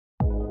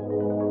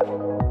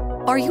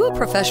Are you a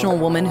professional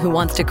woman who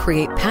wants to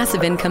create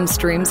passive income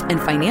streams and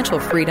financial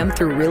freedom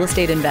through real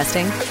estate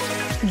investing?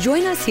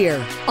 Join us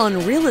here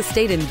on Real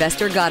Estate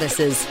Investor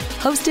Goddesses,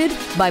 hosted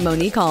by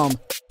Monique Halm.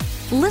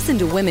 Listen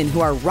to women who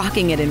are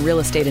rocking it in real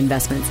estate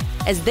investments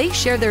as they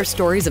share their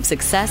stories of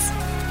success,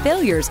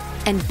 failures,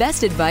 and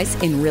best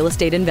advice in real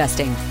estate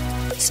investing.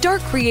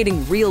 Start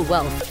creating real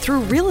wealth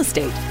through real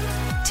estate.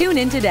 Tune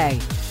in today.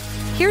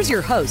 Here's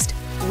your host,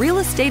 real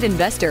estate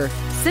investor,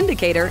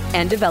 syndicator,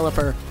 and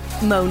developer,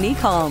 Monique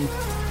Halm.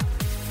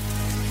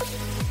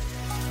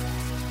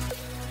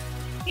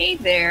 Hey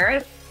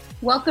there.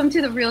 Welcome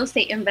to the Real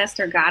Estate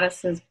Investor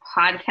Goddesses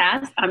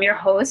podcast. I'm your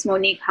host,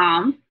 Monique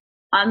Halm.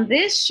 On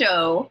this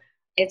show,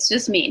 it's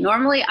just me.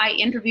 Normally, I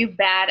interview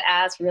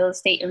badass real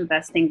estate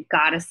investing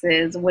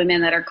goddesses,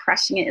 women that are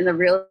crushing it in the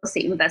real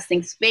estate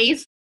investing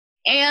space.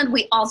 And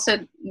we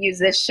also use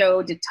this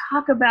show to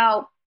talk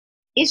about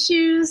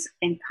issues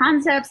and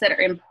concepts that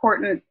are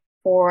important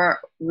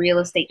for real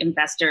estate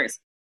investors.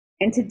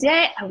 And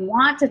today, I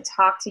want to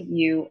talk to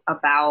you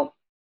about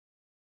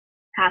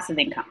passive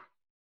income.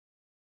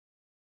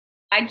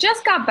 I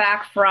just got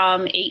back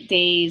from 8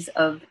 days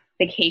of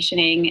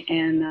vacationing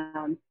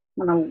on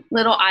a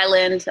little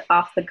island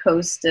off the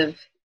coast of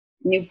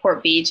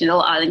Newport Beach, a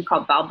little island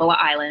called Balboa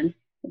Island.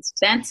 I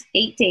spent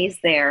 8 days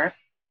there.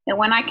 And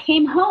when I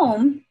came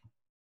home,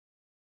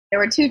 there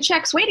were 2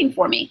 checks waiting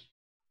for me.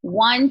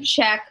 One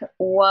check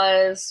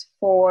was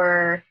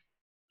for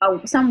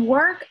some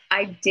work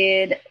I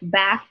did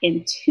back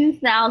in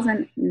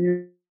 2000,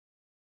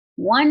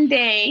 one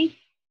day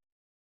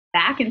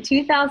back in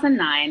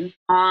 2009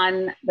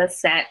 on the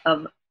set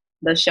of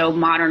the show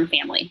Modern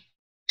Family.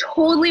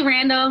 Totally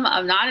random.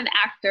 I'm not an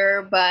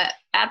actor, but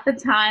at the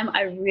time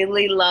I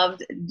really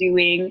loved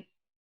doing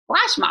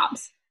flash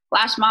mobs.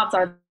 Flash mobs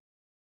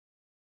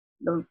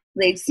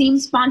they seem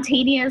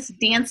spontaneous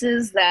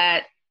dances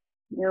that,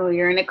 you know,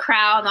 you're in a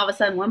crowd and all of a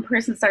sudden one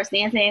person starts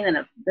dancing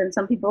and then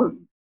some people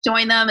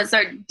join them and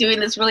start doing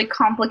this really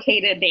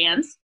complicated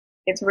dance.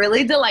 It's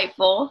really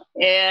delightful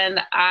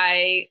and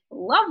I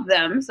love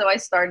them. So I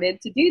started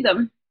to do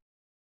them,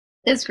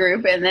 this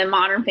group, and then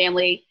Modern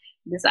Family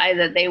decided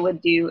that they would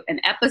do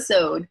an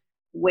episode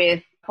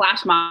with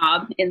flash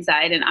mob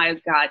inside, and I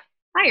got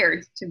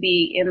hired to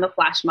be in the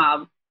flash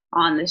mob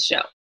on this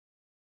show,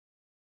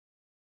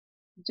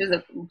 which was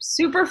a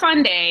super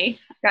fun day.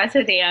 I got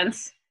to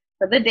dance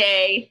for the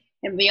day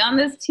and be on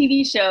this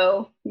TV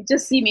show. You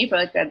just see me for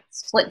like a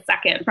split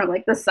second from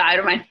like the side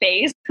of my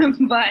face,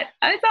 but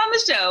I was on the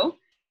show.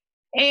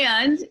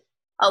 And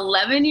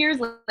 11 years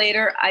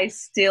later, I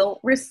still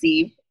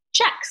receive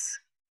checks.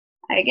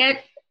 I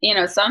get,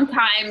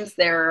 sometimes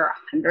they're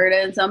 100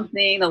 and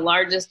something. The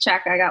largest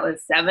check I got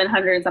was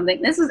 700 and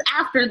something. This is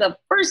after the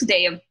first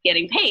day of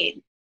getting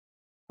paid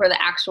for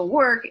the actual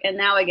work. And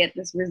now I get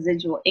this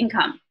residual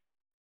income.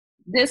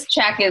 This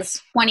check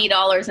is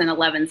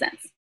 $20.11.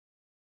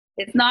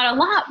 It's not a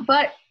lot,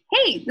 but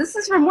hey, this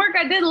is from work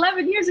I did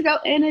 11 years ago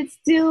and it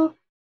still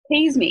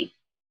pays me.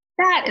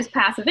 That is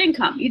passive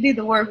income. You do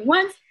the work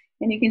once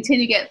and you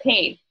continue to get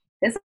paid.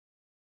 This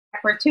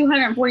for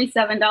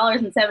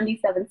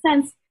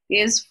 $247.77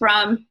 is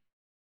from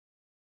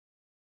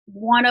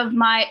one of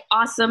my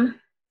awesome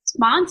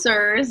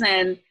sponsors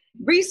and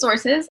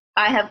resources.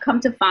 I have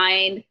come to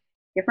find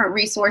different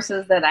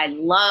resources that I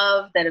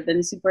love that have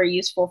been super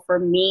useful for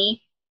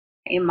me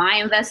in my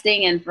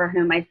investing and for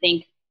whom I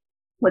think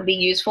would be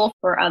useful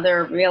for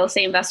other real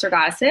estate investor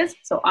goddesses.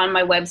 So on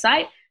my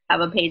website, I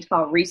have a page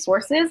called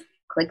Resources.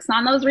 Clicks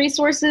on those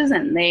resources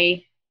and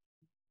they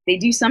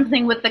do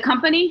something with the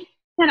company,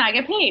 and I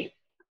get paid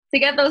to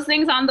get those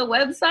things on the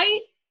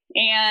website.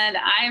 And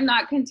I'm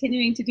not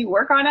continuing to do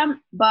work on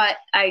them, but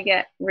I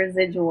get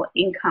residual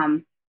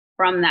income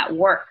from that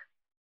work.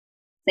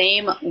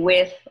 Same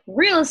with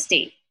real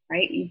estate,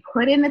 right? You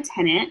put in a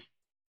tenant,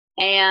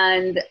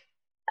 and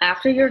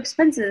after your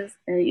expenses,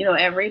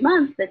 every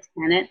month the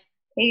tenant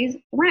pays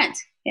rent,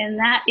 and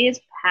that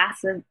is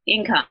passive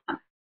income.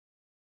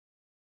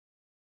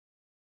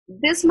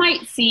 This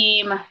might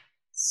seem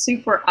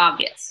super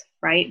obvious,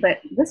 right?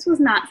 But this was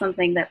not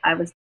something that I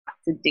was taught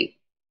to do.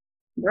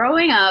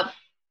 Growing up,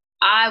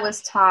 I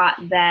was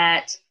taught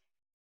that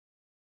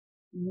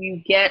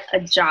you get a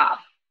job.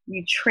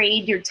 You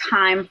trade your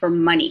time for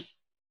money.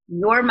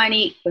 Your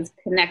money was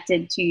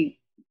connected to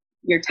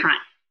your time,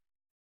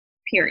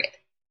 period.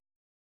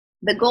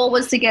 The goal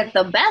was to get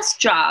the best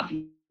job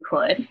you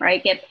could,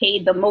 right? Get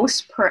paid the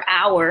most per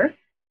hour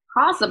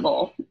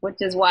possible,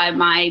 which is why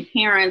my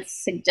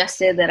parents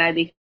suggested that I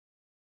be a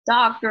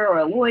doctor or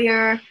a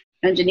lawyer,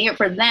 engineer.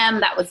 For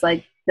them, that was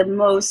like the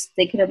most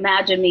they could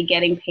imagine me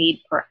getting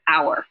paid per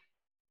hour.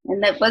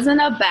 And that wasn't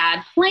a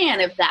bad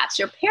plan if that's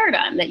your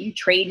paradigm, that you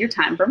trade your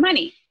time for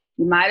money.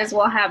 You might as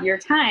well have your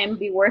time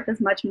be worth as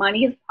much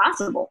money as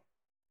possible.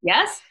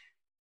 Yes?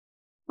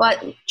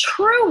 But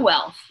true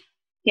wealth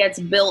gets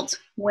built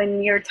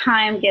when your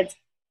time gets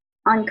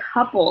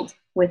uncoupled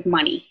with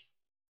money.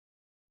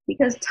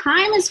 Because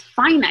time is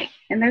finite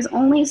and there's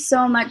only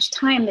so much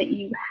time that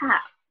you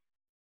have.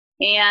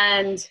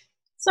 And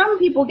Some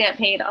people get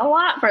paid a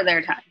lot for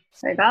their time,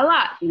 like a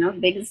lot,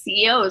 big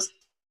CEOs.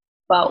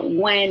 But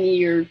when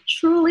you're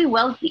truly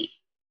wealthy,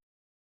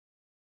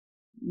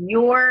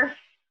 your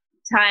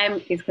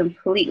time is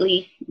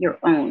completely your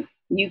own.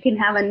 You can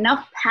have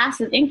enough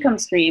passive income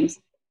streams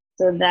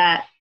so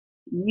that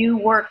you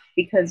work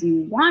because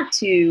you want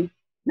to,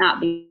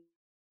 not because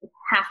you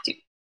have to.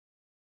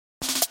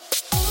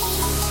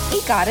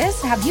 Hey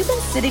Goddess, have you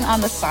been sitting on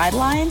the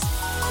sidelines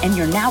and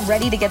you're now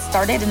ready to get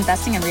started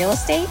investing in real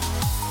estate?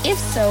 If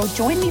so,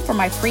 join me for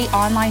my free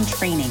online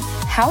training,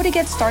 How to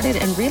Get Started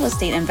in Real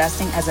Estate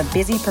Investing as a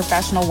Busy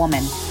Professional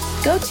Woman.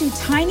 Go to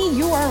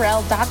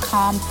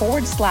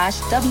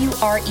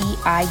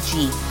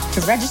tinyurl.com/WREIG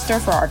to register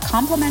for our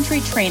complimentary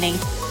training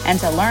and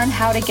to learn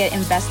how to get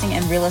investing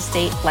in real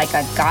estate like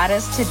a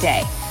goddess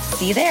today.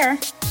 See you there.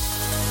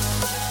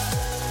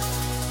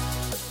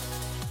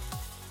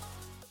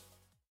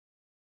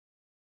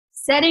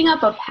 Setting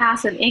up a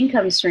passive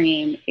income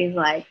stream is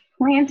like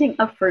planting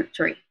a fruit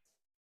tree.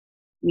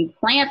 You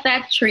plant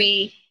that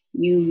tree,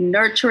 you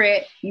nurture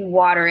it, you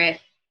water it,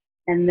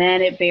 and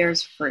then it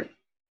bears fruit.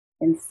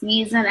 And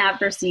season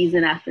after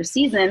season after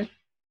season,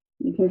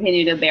 you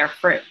continue to bear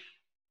fruit.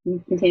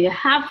 You continue to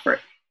have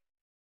fruit.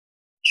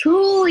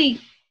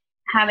 Truly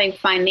having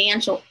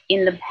financial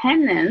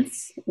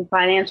independence and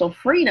financial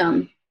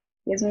freedom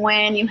is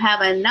when you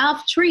have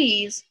enough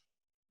trees,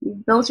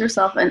 you've built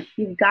yourself and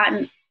you've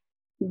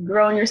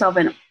grown yourself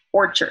an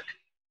orchard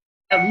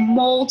of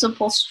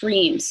multiple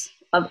streams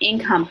of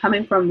income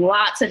coming from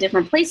lots of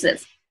different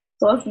places.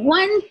 So if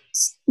one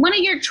of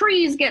your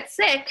trees gets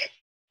sick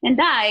and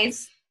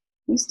dies,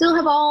 you still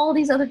have all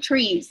these other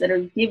trees that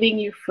are giving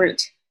you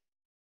fruit.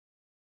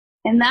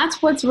 And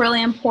that's what's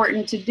really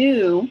important to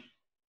do.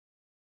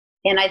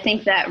 And I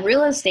think that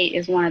real estate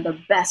is one of the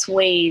best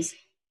ways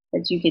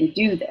that you can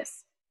do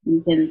this.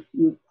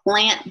 You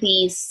plant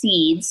these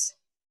seeds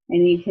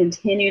and you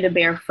continue to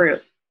bear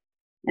fruit.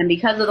 And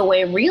because of the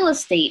way real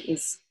estate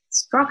is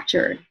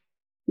structured,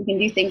 you can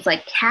do things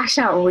like cash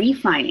out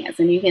refinance,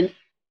 and you can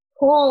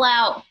pull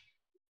out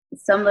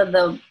some of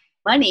the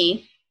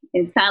money.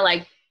 It's kind of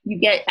like you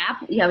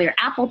have your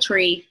apple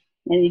tree,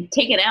 and you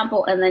take an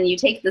apple, and then you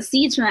take the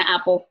seeds from the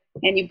apple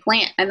and you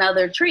plant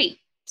another tree.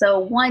 So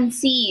one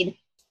seed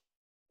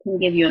can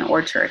give you an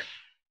orchard.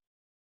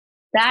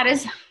 That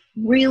is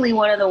really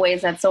one of the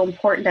ways that's so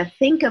important to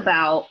think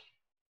about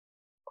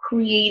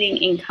creating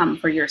income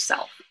for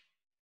yourself.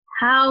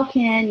 How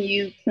can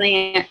you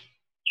plant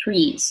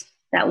trees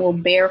that will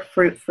bear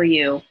fruit for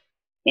you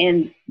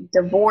and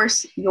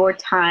divorce your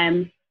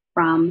time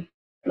from?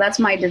 That's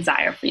my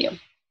desire for you.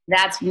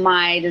 That's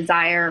my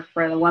desire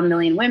for the 1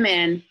 million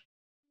women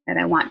that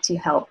I want to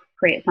help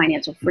create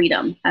financial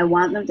freedom. I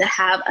want them to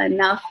have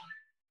enough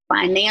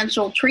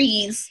financial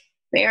trees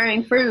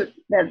bearing fruit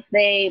that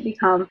they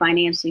become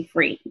financially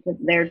free, because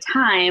their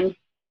time,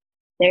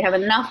 they have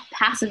enough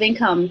passive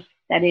income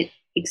that it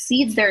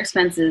exceeds their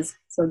expenses,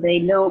 so they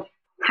don't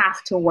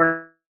have to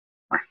work.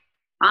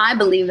 I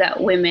believe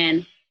that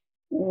women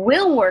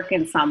will work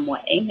in some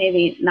way,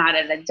 maybe not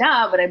at a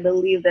job, but I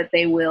believe that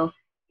they will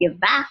give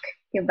back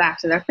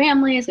to their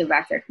families, give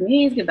back to their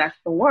communities, give back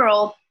to the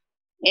world,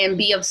 and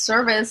be of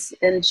service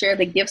and share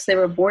the gifts they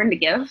were born to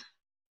give,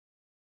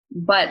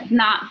 but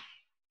not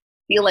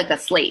feel like a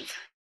slave,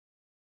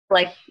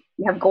 like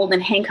you have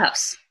golden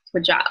handcuffs to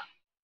a job.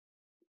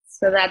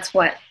 So that's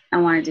what I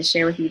wanted to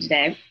share with you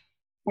today.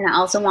 And I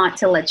also want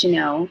to let you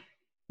know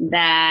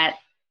that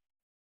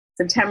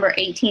September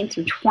 18th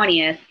through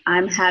 20th,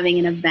 I'm having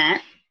an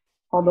event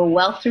called the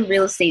Wealth Through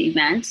Real Estate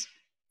event.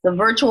 The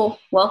virtual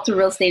Wealth Through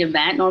Real Estate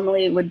event.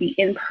 Normally it would be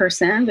in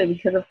person, but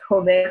because of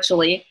COVID,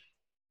 actually,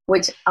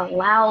 which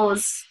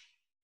allows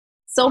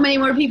so many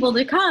more people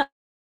to come.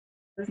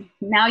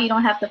 Now you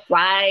don't have to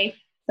fly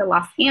to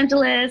Los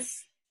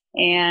Angeles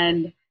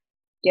and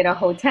get a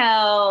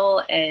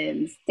hotel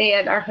and stay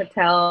at our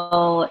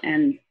hotel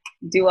and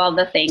do all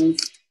the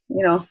things,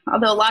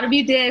 although a lot of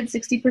you did.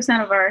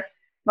 60% of our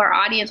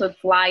audience would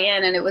fly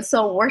in, and it was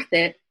so worth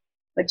it.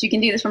 But you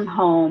can do this from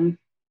home,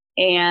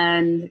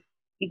 and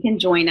you can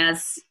join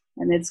us,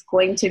 and it's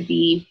going to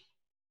be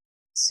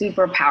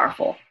super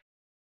powerful.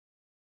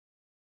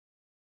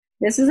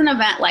 This is an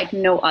event like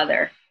no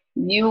other.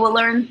 You will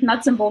learn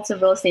nuts and bolts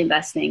of real estate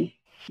investing.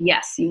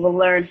 Yes, you will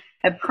learn.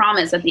 I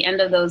promise at the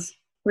end of those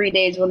 3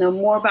 days, you'll know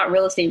more about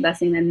real estate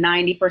investing than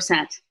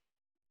 90%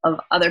 of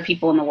other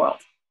people in the world.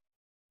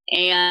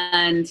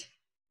 And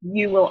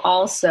you will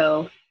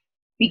also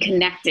be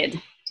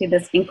connected to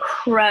this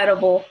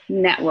incredible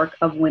network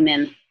of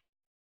women.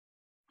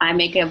 I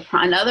make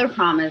another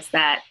promise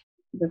that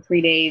the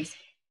 3 days,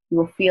 you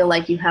will feel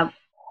like you have a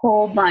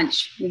whole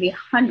bunch, maybe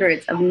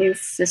hundreds of new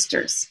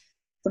sisters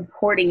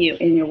supporting you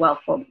in your wealth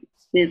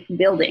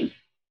building,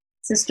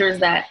 sisters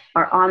that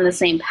are on the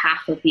same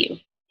path with you.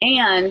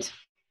 And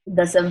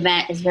this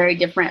event is very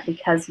different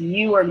because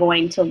you are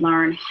going to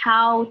learn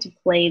how to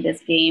play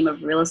this game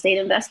of real estate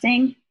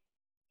investing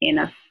in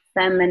a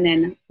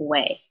feminine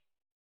way.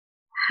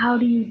 How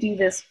do you do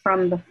this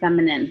from the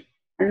feminine?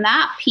 And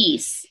that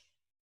piece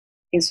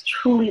is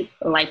truly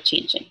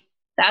life-changing.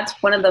 That's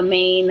one of the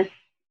main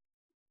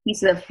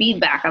pieces of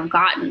feedback I've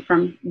gotten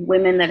from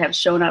women that have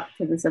shown up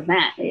to this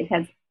event. It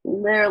has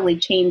literally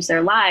changed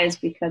their lives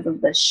because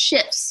of the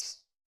shifts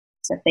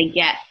that they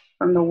get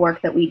from the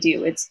work that we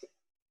do. It's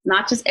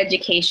not just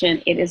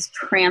education, it is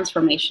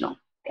transformational.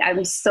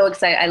 I'm so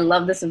excited. I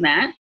love this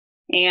event,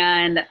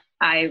 and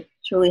I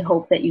truly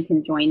hope that you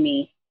can join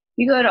me.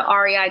 You go to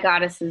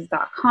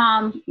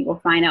reigoddesses.com. You will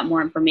find out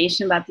more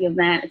information about the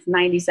event. It's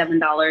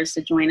 $97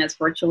 to join us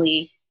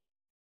virtually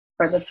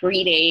for the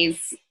 3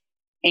 days,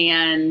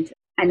 and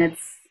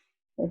it's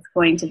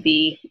going to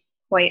be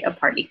quite a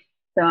party.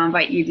 So I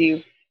invite you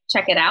to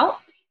check it out,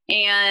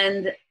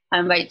 and I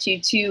invite you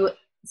to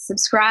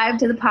subscribe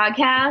to the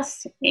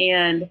podcast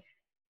and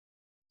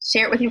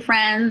share it with your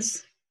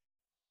friends.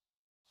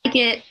 Like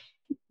it,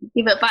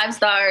 give it 5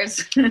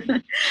 stars,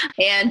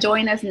 and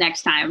join us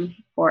next time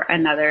for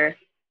another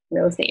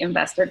Real Estate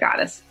Investor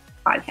Goddess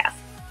podcast.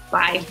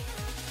 Bye.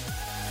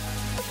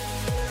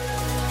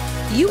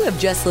 You have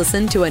just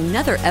listened to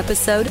another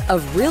episode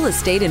of Real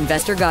Estate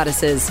Investor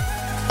Goddesses,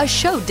 a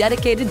show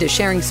dedicated to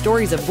sharing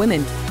stories of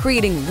women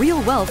creating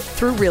real wealth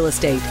through real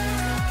estate.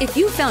 If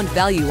you found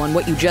value on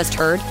what you just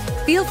heard,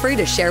 feel free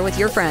to share with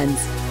your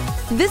friends.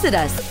 Visit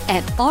us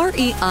at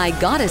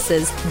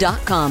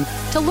reigoddesses.com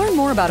to learn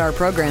more about our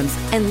programs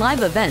and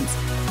live events,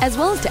 as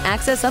well as to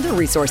access other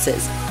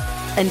resources.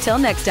 Until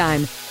next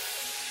time.